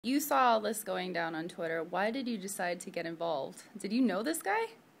You saw all this going down on Twitter. Why did you decide to get involved? Did you know this guy?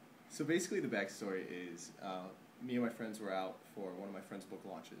 So basically the backstory is me and my friends were out for one of my friend's book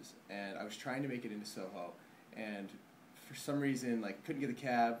launches, and I was trying to make it into Soho, and for some reason, couldn't get a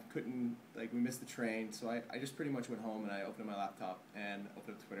cab, we missed the train, so I just pretty much went home and I opened up my laptop and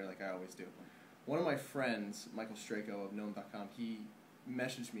opened up Twitter like I always do. One of my friends, Michael Strako of Gnome.com, he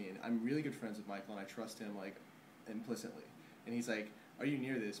messaged me, and I'm really good friends with Michael, and I trust him, implicitly. And he's like, "Are you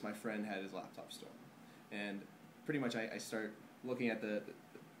near this? My friend had his laptop stolen." And pretty much I start looking at the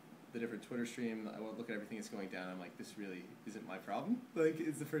different Twitter stream. I look at everything that's going down. I'm like, this really isn't my problem.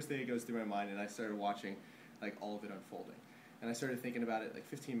 It's the first thing that goes through my mind, and I started watching, all of it unfolding. And I started thinking about it,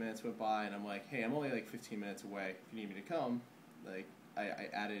 15 minutes went by, and I'm like, hey, I'm only, 15 minutes away. If you need me to come, I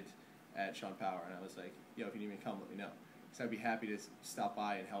added at Sean Power, and I was like, yo, if you need me to come, let me know. Because I'd be happy to stop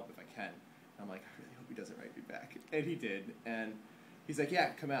by and help if I can. And I'm like, I really hope he doesn't write me back. And he did, and he's like, yeah,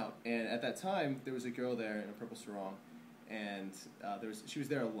 come out. And at that time, there was a girl there in a purple sarong, and she was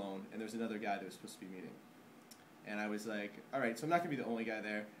there alone, and there was another guy that was supposed to be meeting. And I was like, all right, so I'm not going to be the only guy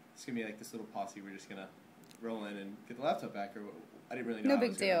there. It's going to be this little posse. We're just going to roll in and get the laptop back, or I didn't really know. No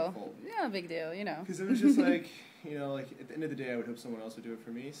big deal. No big deal, Because it was just at the end of the day, I would hope someone else would do it for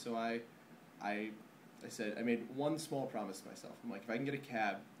me. So I said, I made one small promise to myself. I'm like, if I can get a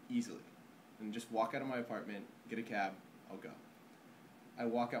cab easily and just walk out of my apartment, get a cab, I'll go. I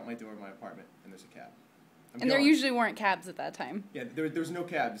walk out my door of my apartment, and there's a cab. And there usually weren't cabs at that time. Yeah, there was no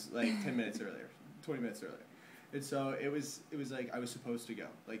cabs 10 minutes earlier, 20 minutes earlier. And so it was I was supposed to go.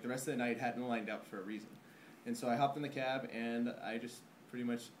 The rest of the night hadn't lined up for a reason. And so I hopped in the cab, and I just pretty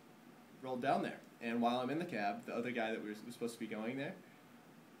much rolled down there. And while I'm in the cab, the other guy that was supposed to be going there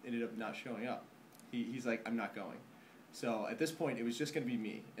ended up not showing up. He's like, I'm not going. So at this point, it was just going to be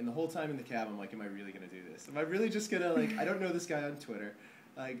me. And the whole time in the cab, I'm like, am I really going to do this? Am I really just going to, I don't know this guy on Twitter.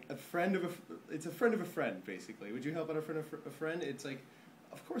 It's a friend of a friend, basically. Would you help out a friend of a friend? It's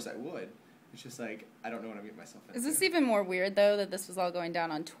of course I would. It's just I don't know what I'm getting myself into. Is this even more weird, though, that this was all going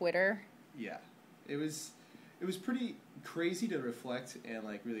down on Twitter? Yeah. It was pretty crazy to reflect and,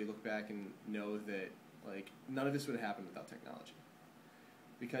 really look back and know that, none of this would have happened without technology.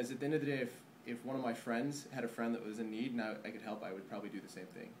 Because at the end of the day, if one of my friends had a friend that was in need and I could help, I would probably do the same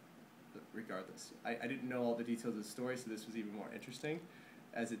thing, regardless. I didn't know all the details of the story, so this was even more interesting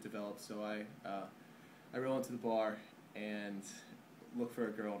as it developed. So I roll into the bar and look for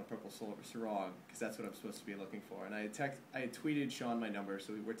a girl in a purple sarong, because that's what I'm supposed to be looking for. And I had tweeted Sean my number,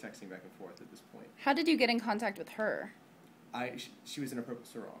 so we were texting back and forth at this point. How did you get in contact with her? She was in a purple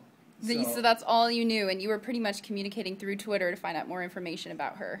sarong. So that's all you knew, and you were pretty much communicating through Twitter to find out more information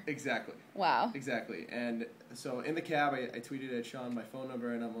about her. Exactly. Wow. Exactly. And so in the cab, I tweeted at Sean my phone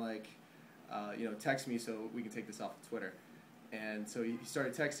number, and I'm like, text me so we can take this off of Twitter. And so he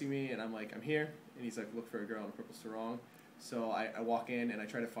started texting me, and I'm like, I'm here. And he's like, look for a girl in a purple sarong. So I walk in, and I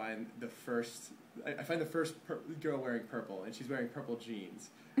try to find the first girl wearing purple, and she's wearing purple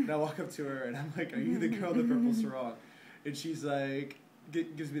jeans. And I walk up to her, and I'm like, are you the girl in the purple sarong? And she's like,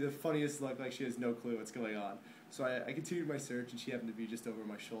 gives me the funniest look, like she has no clue what's going on. So I continued my search, and she happened to be just over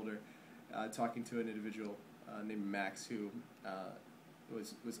my shoulder, talking to an individual named Max, who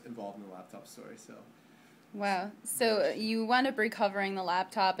was involved in the laptop story. So. Wow. So you wound up recovering the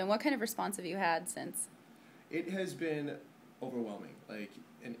laptop, and what kind of response have you had since? It has been overwhelming.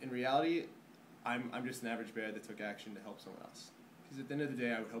 In reality, I'm just an average bear that took action to help someone else. Because at the end of the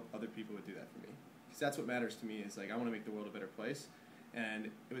day, I would hope other people would do that for me. Because that's what matters to me, is I want to make the world a better place.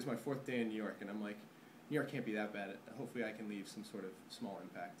 And it was my 4th day in New York, and I'm like, New York can't be that bad. Hopefully I can leave some sort of small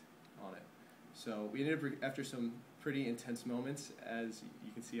impact on it. So we ended up, after some pretty intense moments, as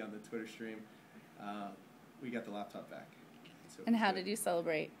you can see on the Twitter stream, we got the laptop back. So and how did you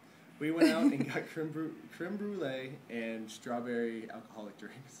celebrate? We went out and got creme brulee and strawberry alcoholic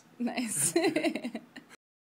drinks. Nice.